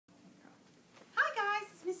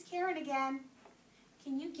turn again.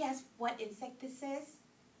 Can you guess what insect this is?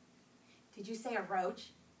 Did you say a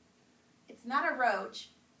roach? It's not a roach.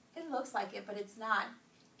 It looks like it, but it's not.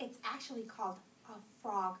 It's actually called a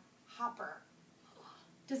frog hopper.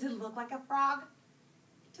 Does it look like a frog?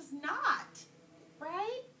 It does not,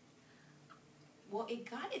 right? Well, it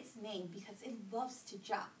got its name because it loves to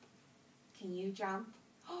jump. Can you jump?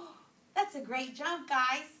 Oh, that's a great jump,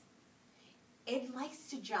 guys. It likes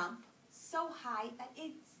to jump so high that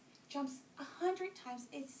it jumps 100 times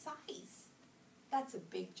its size. That's a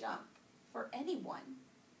big jump for anyone.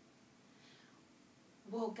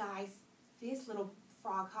 Well, guys, this little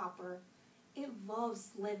frog hopper, it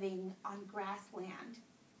loves living on grassland,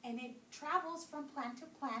 and it travels from plant to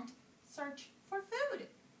plant, search for food.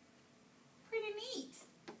 Pretty neat.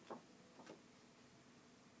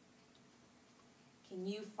 Can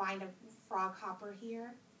you find a frog hopper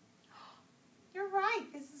here? You're right,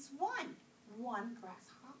 this is one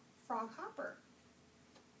frog hopper.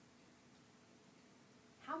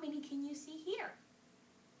 How many can you see here?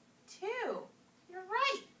 2. You're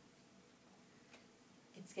right.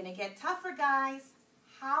 It's gonna get tougher, guys.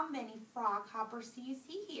 How many frog hoppers do you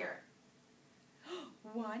see here?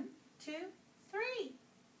 1, 2, 3.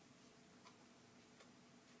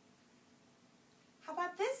 How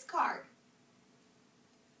about this card?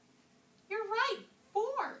 You're right, 4.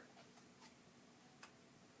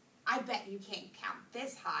 I bet you can't count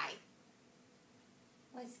this high.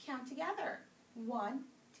 Let's count together. 1,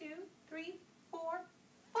 2, 3, 4,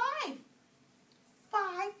 5.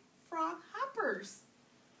 5 frog hoppers.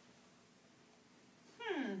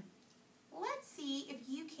 Let's see if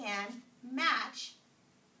you can match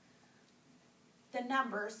the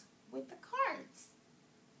numbers with the cards.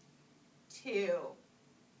 2.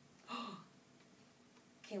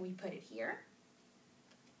 Can we put it here?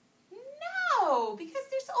 No, because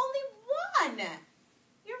there's only 1.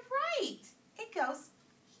 You're right. It goes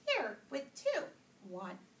here with 2.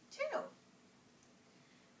 1, 2.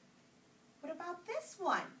 What about this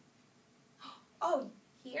one? Oh,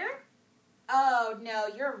 here? Oh, no,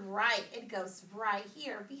 you're right. It goes right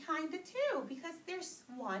here behind the 2 because there's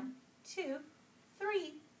 1, 2,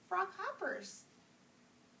 3 frog hoppers.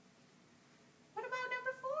 What about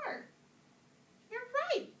number 4? You're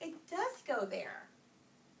right. It does go there.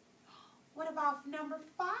 What about number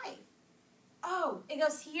 5? Oh, it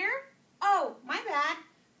goes here? Oh, my bad.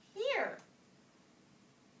 Here.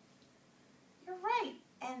 You're right.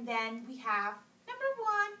 And then we have number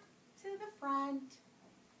 1 to the front.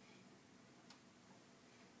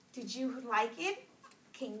 Did you like it?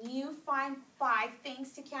 Can you find 5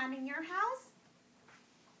 things to count in your house?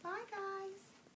 Bye, guys.